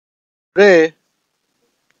Today,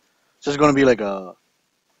 it's just going to be like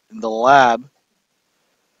in the lab,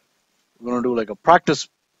 we're going to do like a practice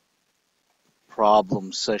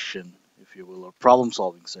problem session, if you will, or problem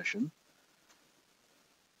solving session.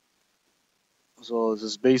 So this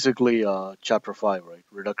is basically chapter 5, right?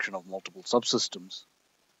 Reduction of multiple subsystems.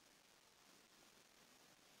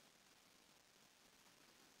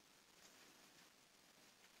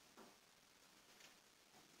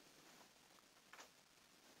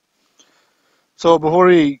 So before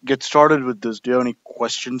we get started with this, do you have any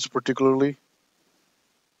questions particularly?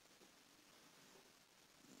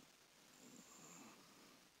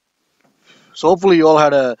 So hopefully you all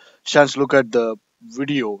had a chance to look at the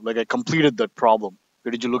video, like I completed that problem.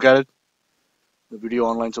 Did you look at it? The video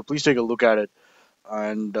online. So please take a look at it.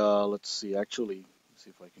 And let's see, actually, let's see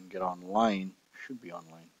if I can get online. Should be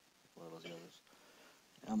online. What else?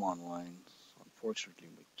 I'm online. Unfortunately,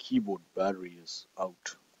 my keyboard battery is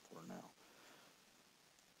out for now.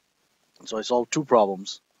 So I solved two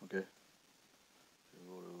problems. Okay.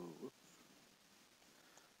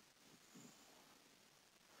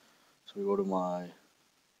 So we go to my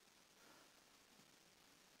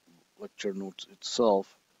lecture notes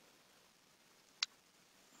itself.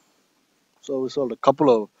 So we solved a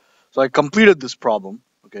couple of. So I completed this problem.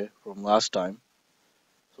 Okay, from last time.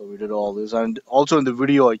 So we did all this, and also in the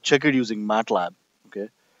video I check it using MATLAB. Okay,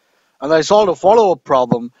 and I solved a follow-up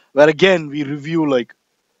problem where again we review like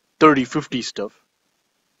 30, 50 stuff.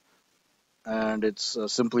 And it's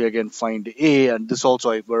simply again find A, and this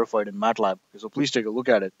also I verified in MATLAB. Okay, so please take a look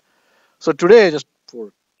at it. So today, just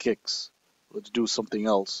for kicks, let's do something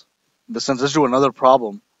else. In the sense, let's do another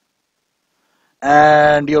problem.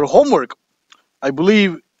 And your homework, I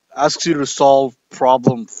believe, asks you to solve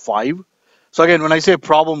problem 5. So again, when I say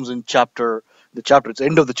problems in the chapter, it's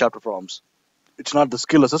end of the chapter problems. It's not the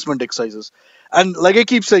skill assessment exercises. And like I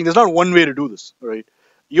keep saying, there's not one way to do this, right?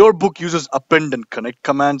 Your book uses append and connect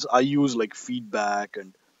commands. I use like feedback,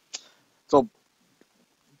 and so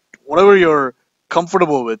whatever you're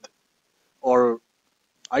comfortable with, or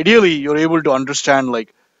ideally you're able to understand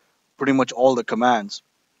like pretty much all the commands.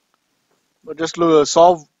 But just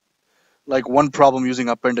solve like one problem using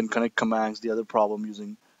append and connect commands, the other problem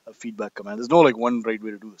using a feedback command. There's no like one right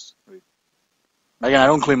way to do this, right? Again, I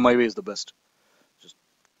don't claim my way is the best. Just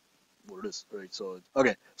what it is, right? So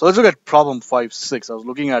okay, so let's look at problem 5-6. I was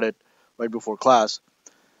looking at it right before class.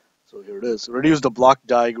 So here it is. Reduce the block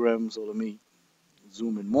diagram. So let me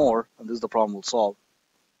zoom in more, and this is the problem we'll solve.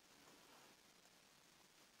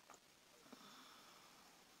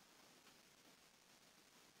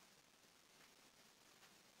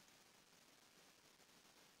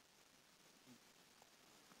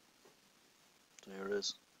 So here it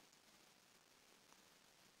is.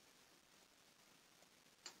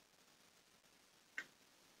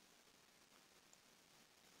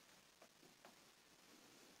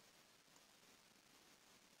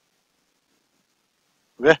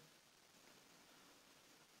 Okay.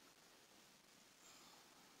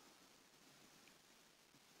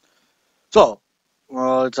 So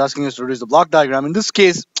it's asking us to reduce the block diagram. In this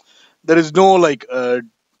case, there is no like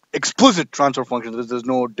explicit transfer function. There's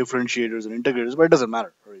no differentiators and integrators, but it doesn't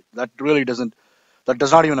matter. Right? That really doesn't. That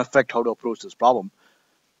does not even affect how to approach this problem.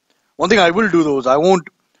 One thing I will do though is I won't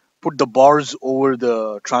put the bars over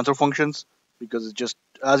the transfer functions because it just,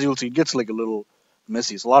 as you'll see, it gets like a little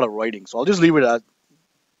messy. It's a lot of writing, so I'll just leave it as.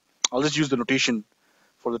 I'll just use the notation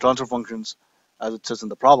for the transfer functions as it says in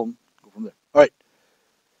the problem. Go from there. All right.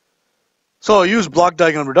 So I use block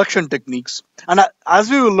diagram reduction techniques, and as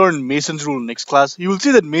we will learn Mason's rule next class, you will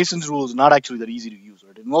see that Mason's rule is not actually that easy to use.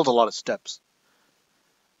 Right? It involves a lot of steps.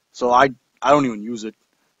 So I don't even use it.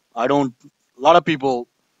 I don't. A lot of people.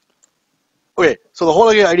 Okay, so the whole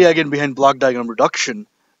idea again behind block diagram reduction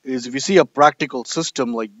is if you see a practical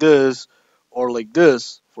system like this or like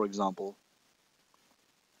this, for example,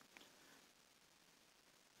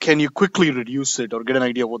 can you quickly reduce it or get an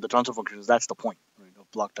idea of what the transfer function is? That's the point, right, of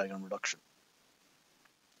block diagram reduction.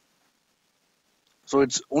 So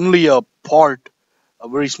it's only a part, a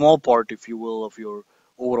very small part, if you will, of your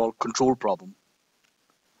overall control problem.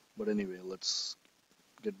 But anyway, let's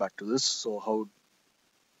get back to this. So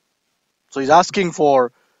he's asking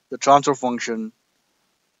for the transfer function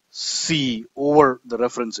C over the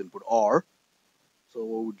reference input R. So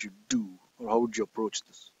what would you do, or how would you approach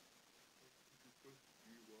this?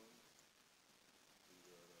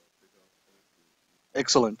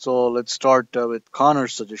 Excellent. So let's start with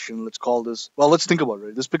Connor's suggestion. Let's call this. Well, let's think about it.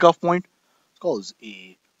 Right? This pickoff point. Let's call this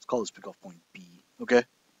A. Let's call this pickoff point B. Okay.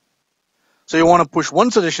 So you want to push. One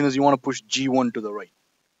suggestion is you want to push G1 to the right.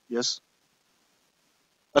 Yes.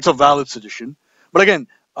 That's a valid suggestion. But again,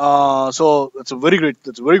 So that's a very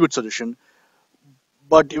good suggestion.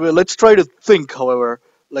 But let's try to think, however,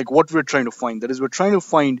 like what we're trying to find. That is, we're trying to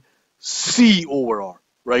find C over R,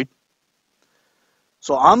 right?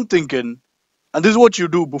 So I'm thinking, and this is what you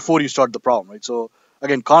do before you start the problem, right? So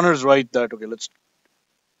again, Connor's right that okay, let's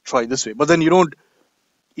try this way, but then you don't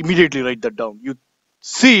immediately write that down. You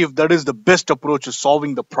see if that is the best approach to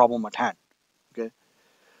solving the problem at hand. Okay.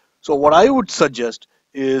 So what I would suggest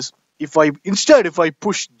is if I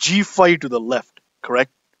push G5 to the left,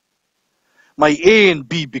 correct, my A and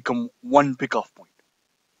B become one pickoff point.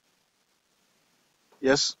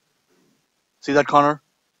 Yes? See that, Connor?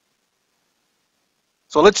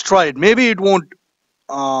 So let's try it. Maybe it won't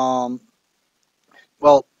well,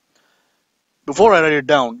 before I write it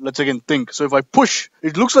down, let's again think. So if I push,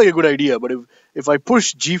 it looks like a good idea, but if I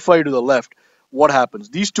push G5 to the left, what happens?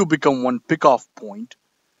 These two become one pickoff point,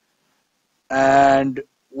 and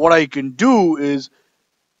what I can do is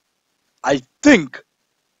I think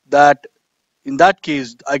that in that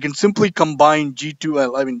case, I can simply combine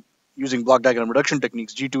G2, I mean, using block diagram reduction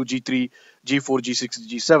techniques, G2, G3, G4, G6,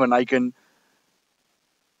 G7, I can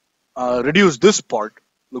reduce this part,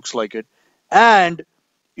 looks like it, and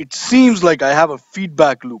it seems like I have a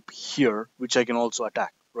feedback loop here, which I can also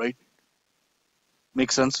attack, right?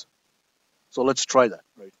 Makes sense? So let's try that,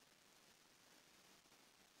 right?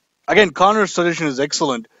 Again, Connor's suggestion is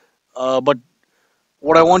excellent, but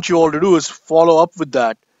what I want you all to do is follow up with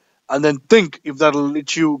that and then think if that'll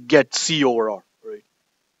let you get C over R, right?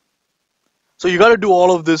 So you got to do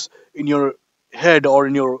all of this in your head or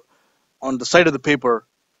in your on the side of the paper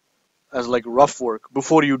as like rough work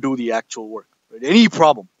before you do the actual work, right? Any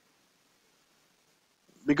problem,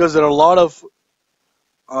 because there are a lot of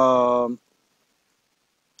um,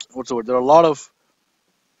 what's the word? There are a lot of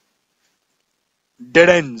dead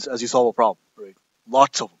ends as you solve a problem, right?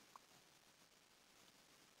 Lots of them,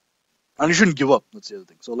 and you shouldn't give up. That's the other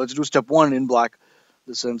thing. So let's do step one in black.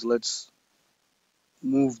 This sense, let's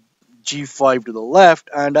move G5 to the left,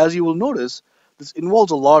 and as you will notice, this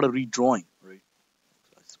involves a lot of redrawing, right?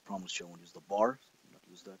 I promise you I won't use the bar, so not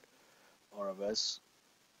use that. R of S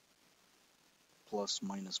plus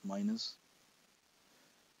minus minus,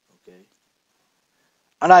 okay.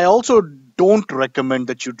 And I also don't recommend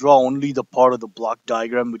that you draw only the part of the block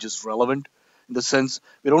diagram which is relevant, in the sense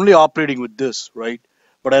we're only operating with this, right?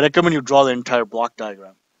 But I recommend you draw the entire block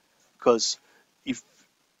diagram, because if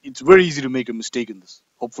it's very easy to make a mistake in this.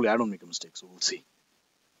 Hopefully I don't make a mistake, so we'll see.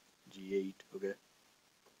 G8, okay.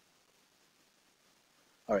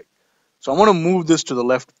 All right. So I'm going to move this to the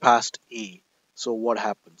left past A. So what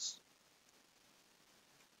happens?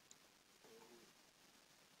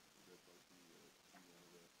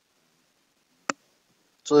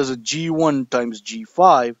 So there's a G1 times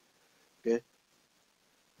G5, okay.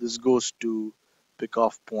 This goes to pick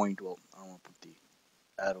off point. Well, I don't want to put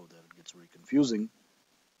the arrow there, it gets very confusing.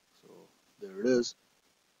 So there it is,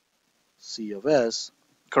 C of S,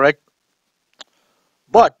 correct?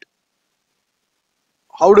 But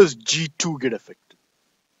how does G2 get affected?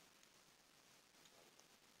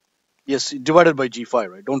 Yes, divided by G5,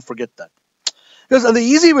 right? Don't forget that. Because the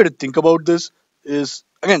easy way to think about this is,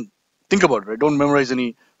 again, think about it, right? Don't memorize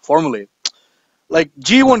any formulae. Like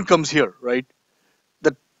G1 comes here, right?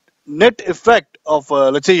 The net effect of,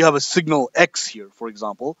 let's say you have a signal X here, for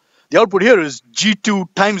example, the output here is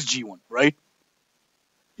G2 times G1, right?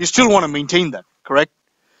 You still want to maintain that, correct?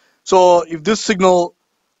 So if this signal,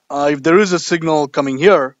 if there is a signal coming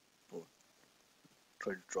here, oh,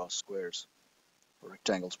 try to draw squares or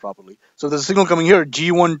rectangles properly. So there's a signal coming here,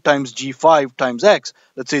 G1 times G5 times X.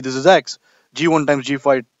 Let's say this is X. G1 times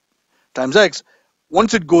G5 times X.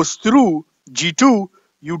 Once it goes through G2,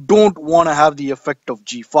 you don't want to have the effect of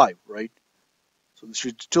G5, right? So this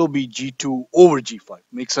should still be G2 over G5.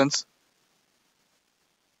 Make sense?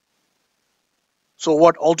 So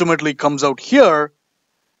what ultimately comes out here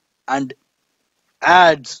and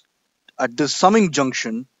adds at this summing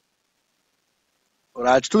junction, or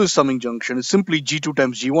adds to the summing junction, is simply G2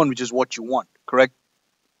 times G1, which is what you want, correct?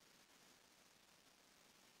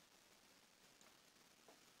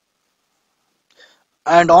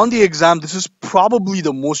 And on the exam, this is probably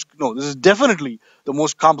the most, no, this is definitely the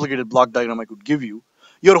most complicated block diagram I could give you.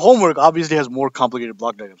 Your homework obviously has more complicated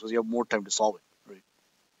block diagrams because you have more time to solve it, right?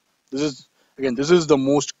 This is, again, this is the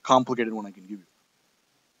most complicated one I can give you.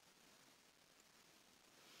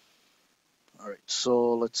 All right,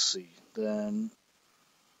 so let's see. Then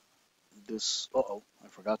this, uh-oh, I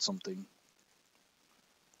forgot something.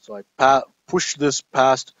 So I pushed this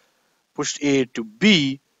past, pushed A to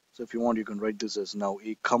B. So if you want, you can write this as now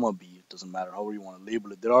A B. It doesn't matter however you want to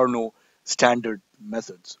label it. There are no standard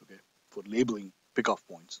methods, okay, for labeling pickoff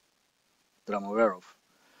points that I'm aware of.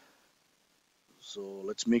 So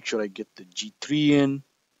let's make sure I get the G3 in.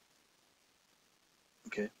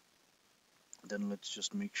 Okay. Then let's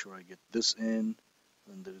just make sure I get this in.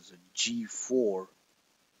 Then there is a G4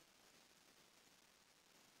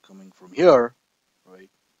 coming from here, right?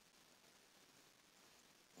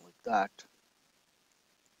 Like that.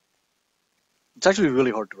 It's actually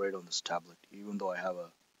really hard to write on this tablet, even though I have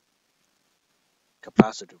a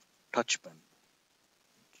capacitive touch pen.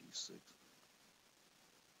 G6,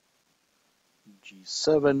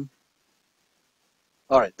 G7.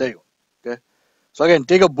 All right, there you go. Okay. So again,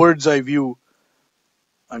 take a bird's eye view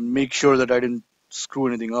and make sure that I didn't screw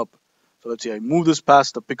anything up. So let's see, I move this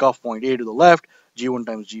past the pickoff point A to the left, G1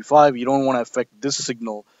 times G5. You don't want to affect this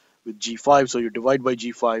signal with G5, so you divide by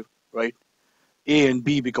G5, right? A and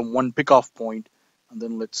B become one pickoff point, and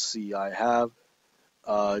then let's see, I have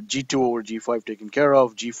G2 over G5 taken care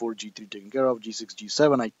of, G4, G3 taken care of, G6,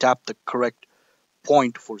 G7. I tap the correct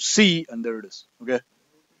point for C, and there it is. Okay.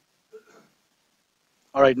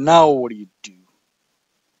 All right. Now what do you do?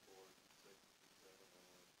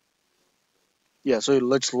 Yeah. So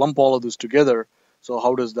let's lump all of this together. So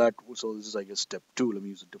how does that? So this is, I guess, step 2. Let me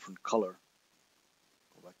use a different color.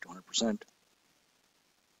 Go back to 100%.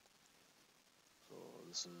 So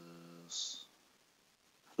this is.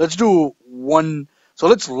 Let's do one. So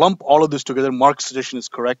let's lump all of this together. Mark's suggestion is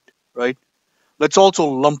correct, right? Let's also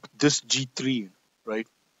lump this G3 in, right?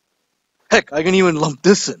 Heck, I can even lump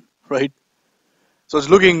this in, right? So it's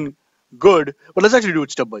looking good, but let's actually do it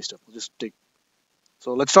step by step. We'll just take.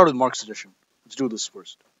 So let's start with Mark's suggestion. Let's do this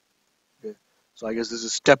first. Okay. So I guess this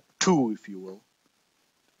is step 2, if you will.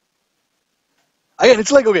 Again,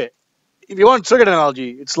 it's like, okay, if you want circuit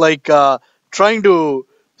analogy, it's like trying to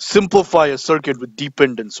simplify a circuit with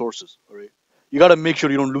dependent sources. All right. You got to make sure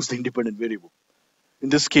you don't lose the independent variable. In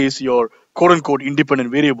this case, your quote unquote independent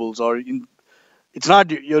variables are in. It's not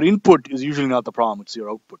your input is usually not the problem. It's your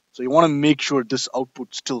output. So you want to make sure this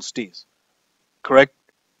output still stays correct.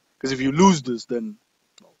 Because if you lose this, then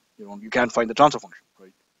you can't find the transfer function,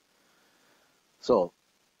 right? So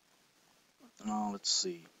now let's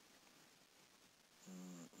see.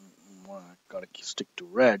 I gotta stick to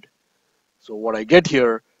red. So what I get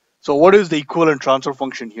here. So what is the equivalent transfer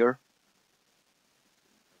function here?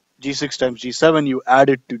 G6 times G7. You add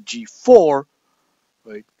it to G4,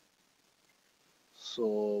 right? So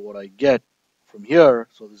what I get from here.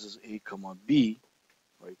 So this is A comma B,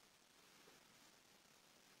 right?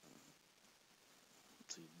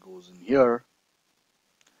 Let's see, it goes in here.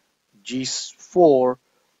 G4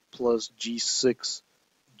 plus G6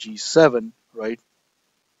 G7, right?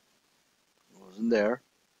 Goes in there.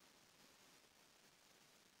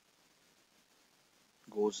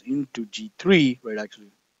 Goes into G3, right?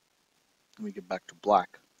 Actually, let me get back to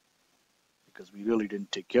black because we really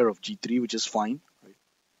didn't take care of G3, which is fine, right?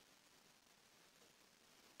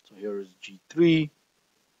 So here is G3,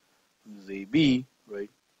 this is AB, right?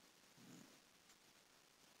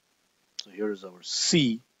 So here is our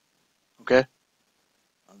C, okay?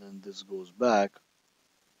 And then this goes back.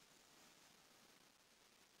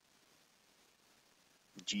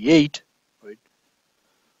 G8, right?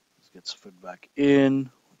 This gets fed back in.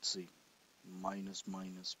 Let's see. Minus,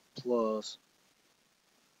 minus, plus.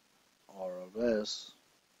 R of S.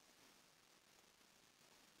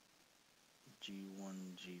 G1,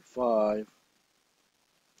 G5.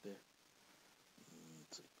 There.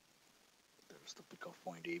 Let's see. There's the pickoff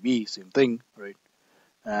point AB. Same thing, right?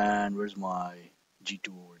 And where's my G2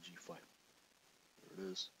 over G5? There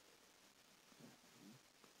it is.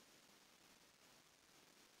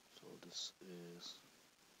 So this is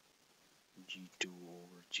G2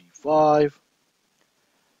 over G5.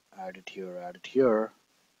 Add it here, add it here.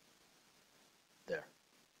 There.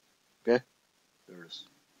 Okay? There it is.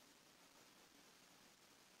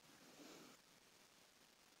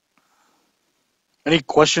 Any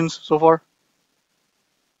questions so far?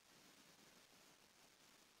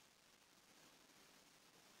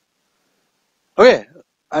 Okay,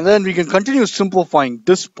 and then we can continue simplifying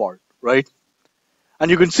this part, right? And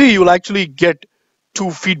you can see you'll actually get 2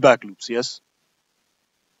 feedback loops, yes?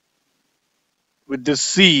 With this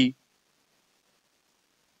C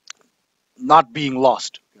not being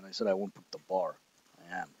lost. And I said I won't put the bar.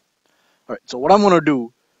 I am. All right, so what I'm going to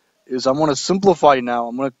do is I'm going to simplify now.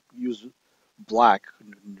 I'm going to use black.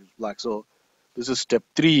 So this is step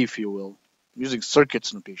 3, if you will. I'm using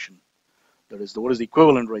circuits notation. That is what is the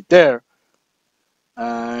equivalent right there.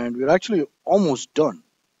 And we're actually almost done.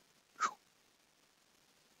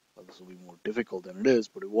 Well, this will be more difficult than it is,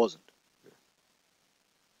 but it wasn't.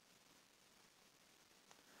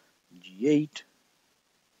 G8.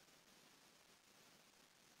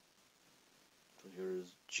 here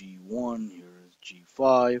is G1, here is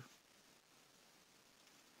G5.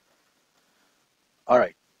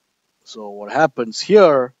 Alright, so what happens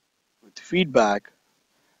here with feedback,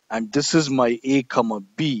 and this is my A comma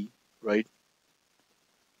B, right?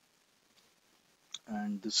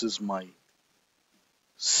 And this is my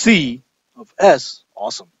C of S.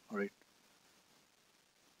 Awesome, right?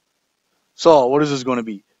 So what is this going to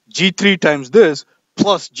be? G3 times this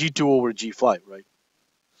plus G2 over G5, right?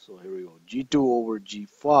 So here we go. G2 over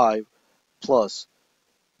G5 plus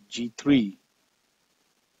G3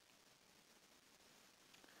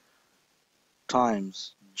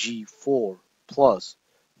 times G4 plus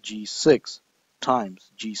G6 times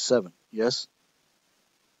G7. Yes?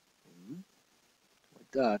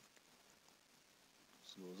 Like that.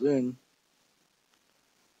 This goes in,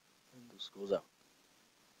 and this goes out.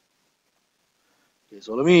 Okay,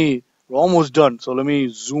 so we're almost done. So let me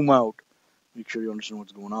zoom out, make sure you understand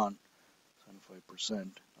what's going on.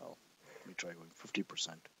 75%. Oh, let me try going 50%.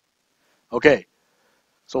 Okay,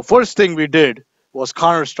 so first thing we did was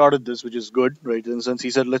Connor started this, which is good, right? In the sense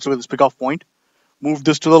he said, let's look at this pickoff point, move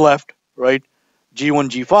this to the left, right? G1,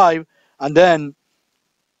 G5, and then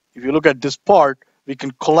if you look at this part, we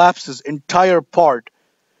can collapse this entire part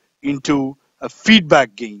into a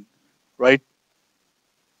feedback gain, right?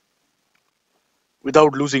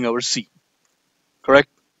 Without losing our C, correct?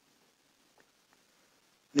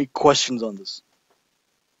 Any questions on this?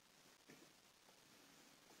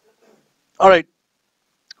 All right,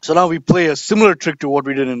 so now we play a similar trick to what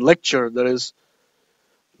we did in lecture. That is,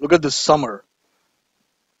 look at this summer.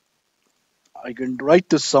 I can write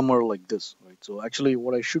this summer like this, right? So actually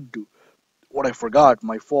what I should do, what I forgot,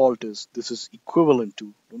 my fault is this is equivalent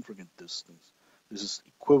to, don't forget this thing. This is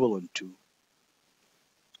equivalent to,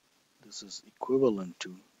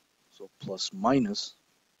 so plus minus,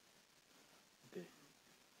 okay,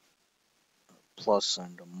 plus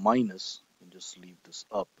and a minus, you can just leave this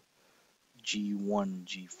up, G1,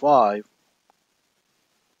 G5,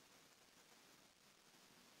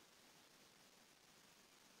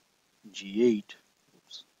 G8,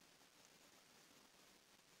 oops,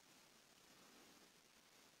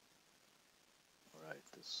 alright,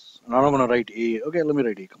 this, and I'm going to write A, okay, let me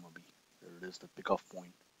write A comma B, there it is, the pickoff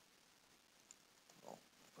point. Well,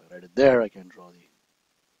 if I write it there, I can draw the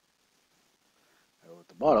arrow at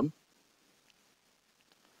the bottom,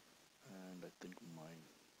 and I think mine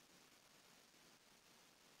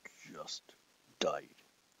just died.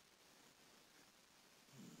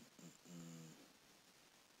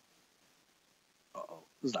 Uh-oh,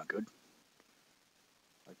 this is not good.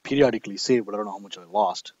 I periodically save, but I don't know how much I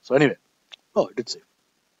lost. So anyway, oh, I did save.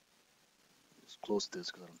 Just close this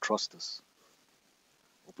because I don't trust this.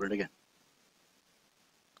 Open it again.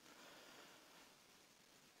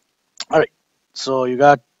 All right, so you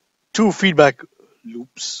got two feedback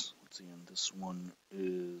loops. Let's see, and this one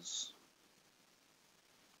is.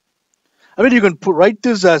 I mean, you can write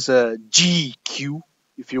this as a GQ,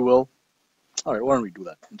 if you will. All right, why don't we do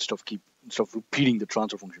that instead of repeating the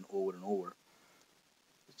transfer function over and over?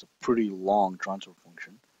 It's a pretty long transfer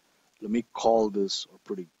function. Let me call this a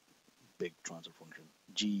pretty big transfer function.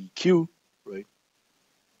 GQ, right?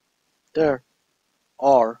 There,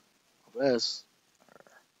 R of S.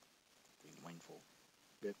 Being mindful.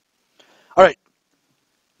 Okay. All right.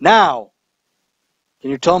 Now,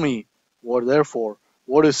 can you tell me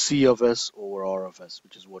what is C of S over R of S,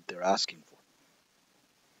 which is what they're asking for?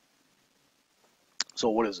 So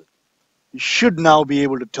what is it? You should now be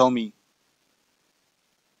able to tell me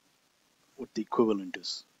what the equivalent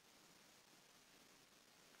is.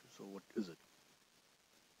 So what is it?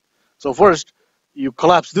 So first, you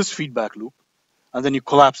collapse this feedback loop, and then you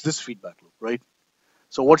collapse this feedback loop, right?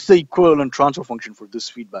 So what's the equivalent transfer function for this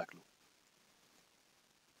feedback loop?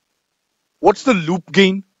 What's the loop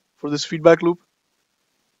gain for this feedback loop?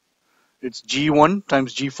 It's G1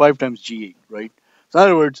 times G5 times G8, right? So in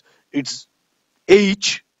other words, it's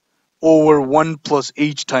H over 1 plus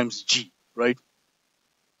H times G, right?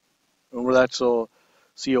 Remember that? So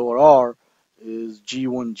C over R is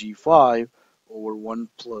G1 G5 over 1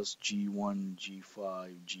 plus G1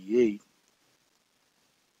 G5 G8.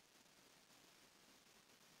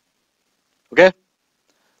 Okay?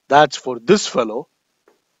 That's for this fellow.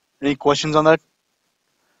 Any questions on that?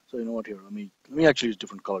 So you know what here? Let me actually use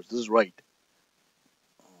different colors. This is right.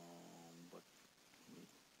 But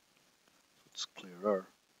it's clearer.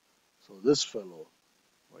 So this fellow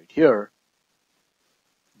right here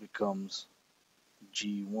becomes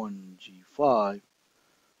G1 G5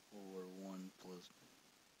 over 1 plus.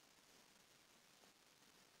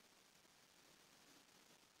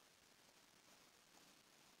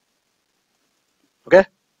 Okay?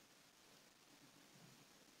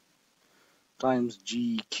 times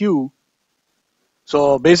GQ.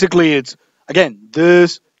 So basically it's, again,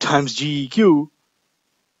 this times GQ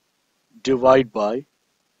divide by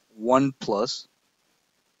 1 plus,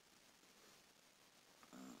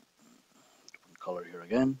 color here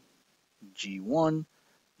again, G1,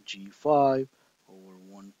 G5 over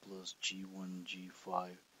 1 plus G1, G5,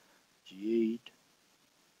 G8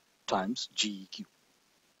 times GQ.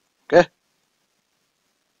 Okay?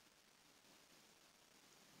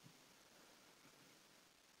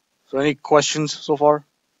 So any questions so far?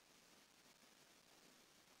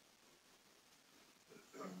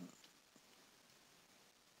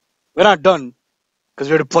 We're not done because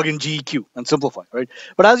we have to plug in GQ and simplify, right?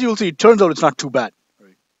 But as you'll see, it turns out it's not too bad,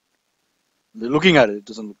 right? Looking at it, it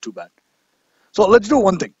doesn't look too bad. So let's do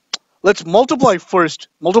one thing. Let's multiply first,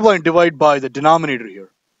 multiply and divide by the denominator here,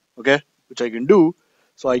 okay? Which I can do.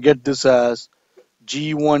 So I get this as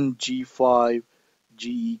G1, G5,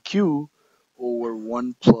 GEQ over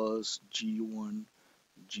 1 plus G1,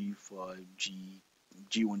 G5, G1,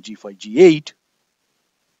 G5, G8.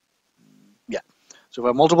 Yeah. So if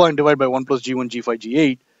I multiply and divide by 1 plus G1, G5,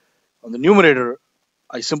 G8, on the numerator,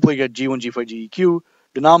 I simply get G1, G5, GEQ.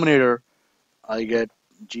 Denominator, I get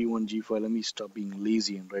G1, G5. Let me stop being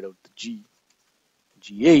lazy and write out the G.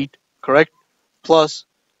 G8, correct? Plus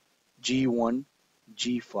G1,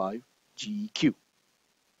 G5, GEQ.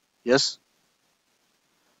 Yes?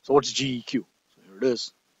 So what's GEQ? So here it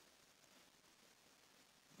is.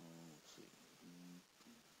 Let's see.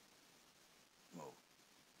 Oh,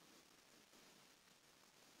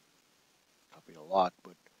 copied a lot,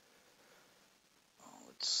 but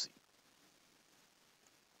let's see.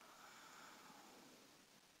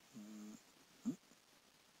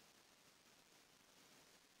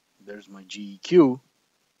 There's my GEQ.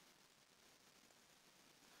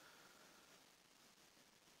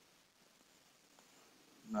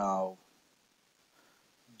 Now,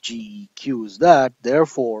 GEQ is that,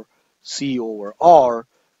 therefore, C over R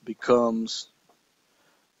becomes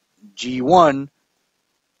G1.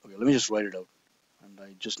 Okay, let me just write it out. And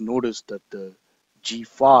I just noticed that the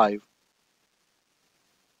G5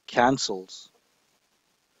 cancels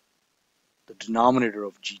the denominator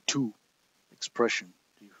of G2 expression.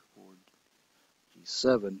 G4,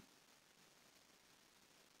 G7,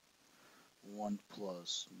 1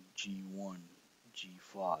 plus G1,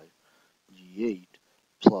 G5, G8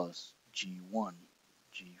 plus G1,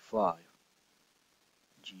 G5,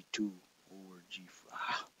 G2 over G5.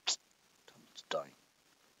 It's dying.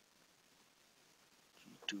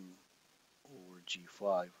 G2 over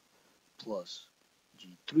G5 plus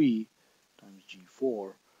G3 times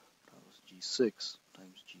G4 times G6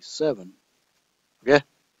 times G7. Okay?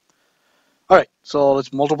 Alright, so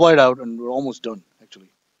let's multiply it out, and we're almost done,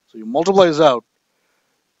 actually. So you multiply this out,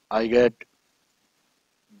 I get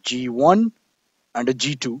G1 and a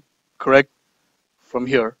G2, correct? From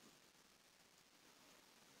here,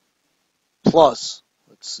 plus,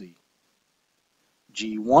 let's see,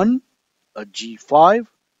 G1, a G5,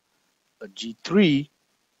 a G3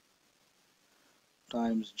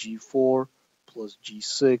 times G4 plus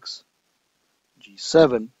G6,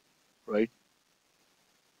 G7, right?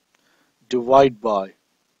 Divide by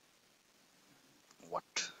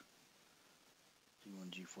what? G1,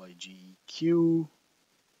 G5, GQ.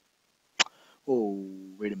 Oh,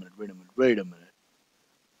 wait a minute.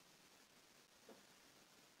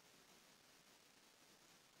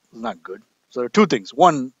 It's not good. So there are two things.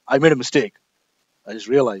 One, I made a mistake. I just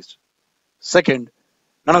realized. Second,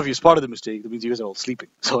 none of you spotted the mistake. That means you guys are all sleeping.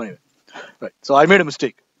 So anyway, right. So I made a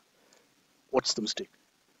mistake. What's the mistake?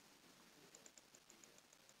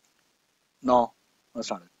 No, that's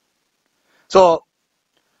not it. So,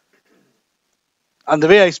 and the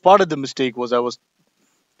way I spotted the mistake was I was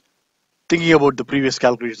thinking about the previous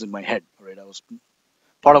calculations in my head. Right.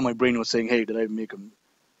 Part of my brain was saying, hey, did I make a,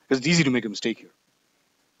 because it's easy to make a mistake here.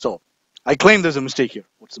 So I claim there's a mistake here.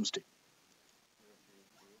 What's the mistake?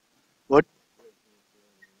 What?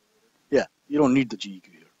 Yeah, you don't need the GEQ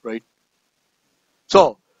here, right?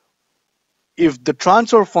 So if the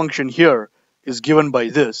transfer function here is given by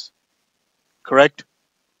this, correct?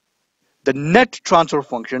 The net transfer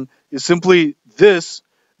function is simply this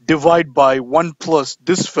divided by 1 plus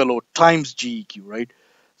this fellow times GEQ, right?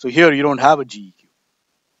 So here you don't have a GEQ.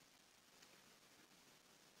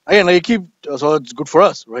 Again, like so it's good for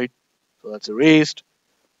us, right? So that's erased.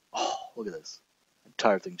 Oh, look at this. The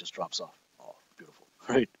entire thing just drops off. Oh, beautiful,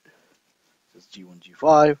 right? This G1,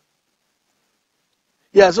 G5.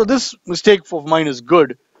 Yeah, so this mistake of mine is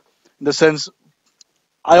good in the sense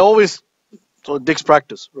I always, so Dick's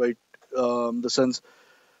practice, right? The sense,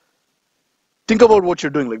 think about what you're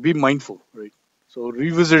doing, like be mindful, right? So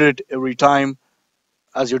revisit it every time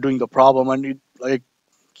as you're doing the problem, and it, like I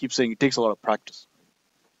keep saying, it takes a lot of practice.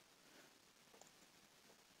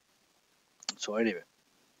 So anyway,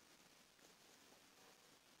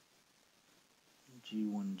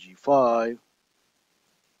 G1, G5,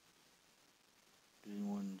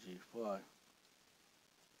 G1, G5.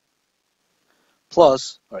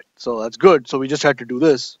 Plus, all right, so that's good. So we just had to do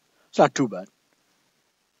this. It's not too bad.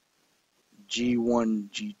 G1,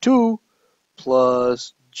 G2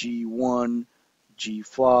 plus G1,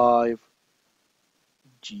 G5,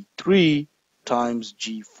 G3 times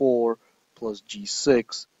G4 plus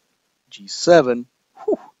G6, G7.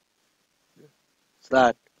 Whew, it's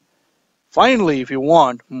that. Finally, if you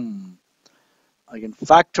want, I can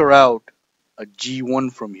factor out a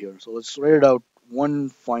G1 from here. So let's write it out one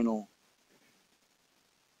final.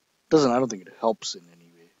 I don't think it helps in any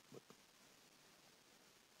way.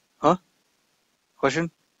 Huh?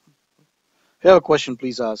 Question? If you have a question,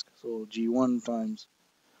 please ask. So G1 times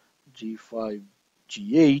G5,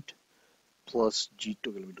 G8 plus G2.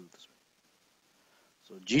 Okay, let me do it this way.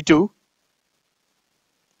 So G2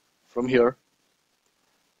 from here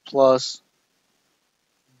plus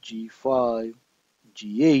G5,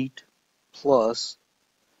 G8 plus,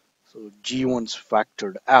 so G1's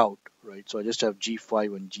factored out, right? So I just have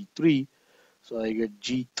G5 and G3. So I get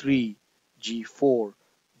G3, G4,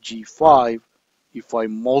 G5. If I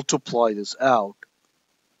multiply this out,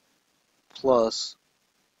 plus,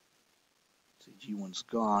 see, G1's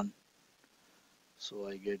gone. So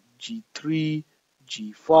I get G3,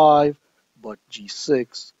 G5, but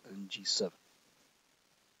G6 and G7.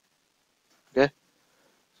 Okay?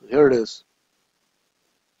 So here it is,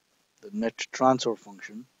 the net transfer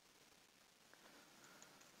function.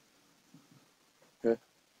 Okay?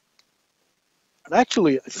 And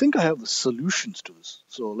actually, I think I have the solutions to this.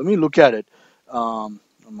 So let me look at it on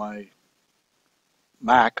my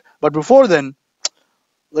Mac. But before then,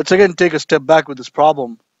 let's again take a step back with this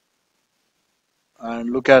problem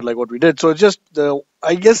and look at like what we did. So it's just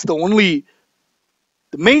I guess the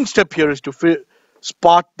main step here is to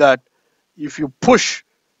spot that if you push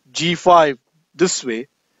G5 this way,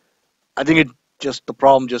 I think the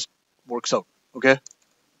problem just works out. Okay.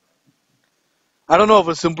 I don't know of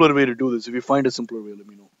a simpler way to do this. If you find a simpler way, let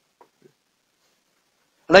me know.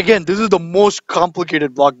 And again, this is the most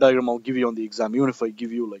complicated block diagram I'll give you on the exam. Even if I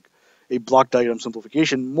give you like a block diagram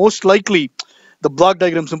simplification, most likely the block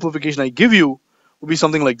diagram simplification I give you will be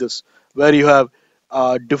something like this, where you have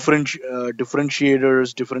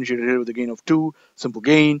differentiators, differentiated here with a gain of 2, simple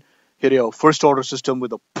gain. Here you have first order system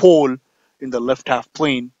with a pole in the left half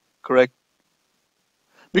plane, correct?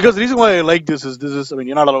 Because the reason why I like this is, I mean,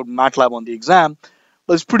 you're not allowed MATLAB on the exam,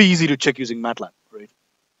 but it's pretty easy to check using MATLAB, right?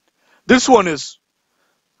 This one is,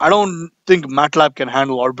 I don't think MATLAB can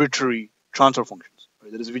handle arbitrary transfer functions.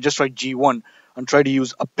 Right? That is, if you just write G1 and try to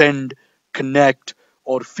use append, connect,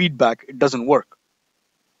 or feedback, it doesn't work.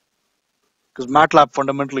 Because MATLAB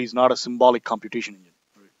fundamentally is not a symbolic computation engine.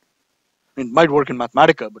 Right? I mean, it might work in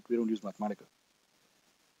Mathematica, but we don't use Mathematica.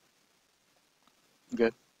 Okay.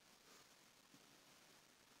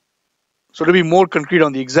 So to be more concrete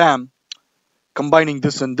on the exam, combining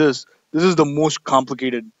this and this is the most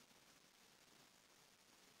complicated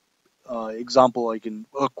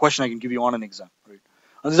question I can give you on an exam, right?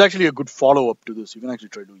 And this is actually a good follow-up to this. You can actually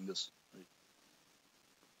try doing this, right?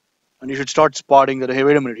 And you should start spotting that, hey,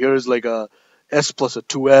 wait a minute, here is like a S plus a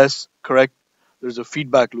 2S, correct? There's a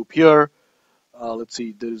feedback loop here. Let's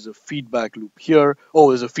see, there's a feedback loop here. Oh,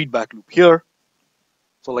 there's a feedback loop here.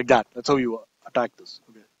 So like that. That's how you attack this.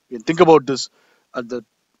 Okay. You can think about this at the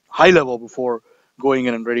high level before going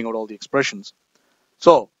in and writing out all the expressions.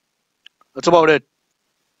 So that's about it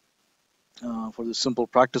for this simple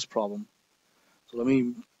practice problem. So let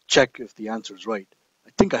me check if the answer is right. I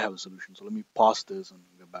think I have a solution. So let me pause this and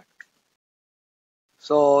get back.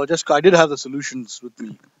 So I did have the solutions with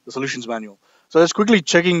me, the solutions manual. So just quickly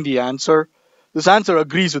checking the answer. This answer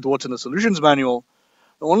agrees with what's in the solutions manual.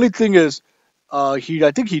 The only thing is, I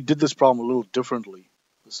think he did this problem a little differently.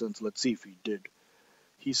 Since let's see if he did.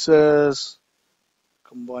 He says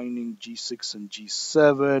combining G6 and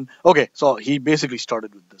G7. Okay, so he basically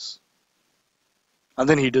started with this, and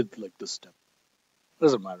then he did like this step.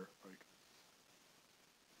 Doesn't matter, right?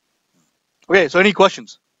 Okay, so any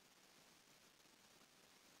questions?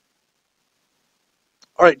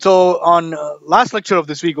 All right, so on last lecture of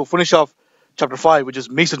this week, we'll finish off chapter 5, which is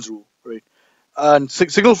Mason's rule, right? And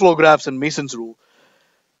signal flow graphs and Mason's rule.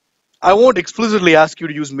 I won't explicitly ask you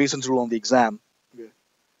to use Mason's rule on the exam. Okay.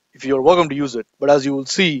 If you're welcome to use it, but as you will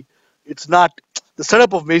see, it's not, the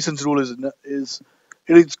setup of Mason's rule is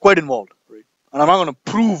quite involved, right? And I'm not going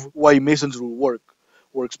to prove why Mason's rule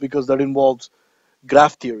works because that involves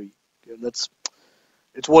graph theory. Okay, and it's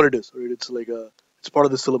what it is. Right? It's part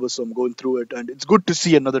of the syllabus, so I'm going through it, and it's good to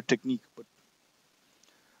see another technique. But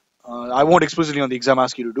I won't explicitly on the exam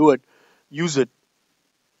ask you to do it. Use it.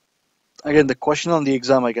 Again, the question on the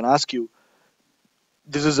exam I can ask you.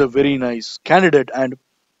 This is a very nice candidate, and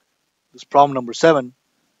this problem number 7.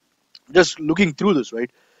 Just looking through this, right?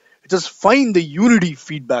 It says find the unity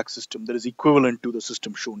feedback system that is equivalent to the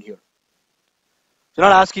system shown here. So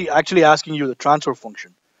not actually asking you the transfer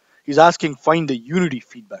function. He's asking find the unity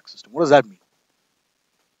feedback system. What does that mean?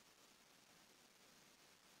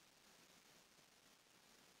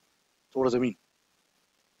 So what does it mean?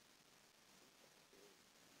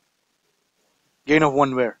 Gain of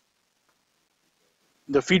one where?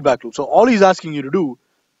 The feedback loop. So all he's asking you to do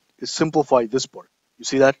is simplify this part. You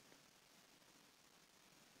see that?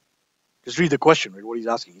 Just read the question, right? What he's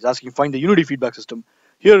asking. He's asking find the unity feedback system.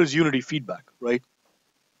 Here is unity feedback, right?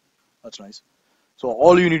 That's nice. So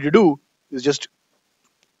all you need to do is just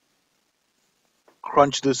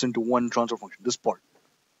crunch this into one transfer function, this part.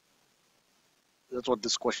 That's what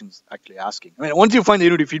this question's actually asking. I mean, once you find the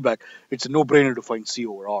unity feedback, it's a no-brainer to find C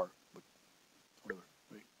over R. But whatever.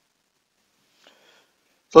 Right?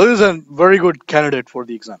 So this is a very good candidate for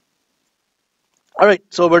the exam. All right,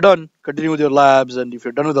 so we're done. Continue with your labs, and if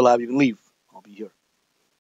you're done with the lab, you can leave. I'll be here.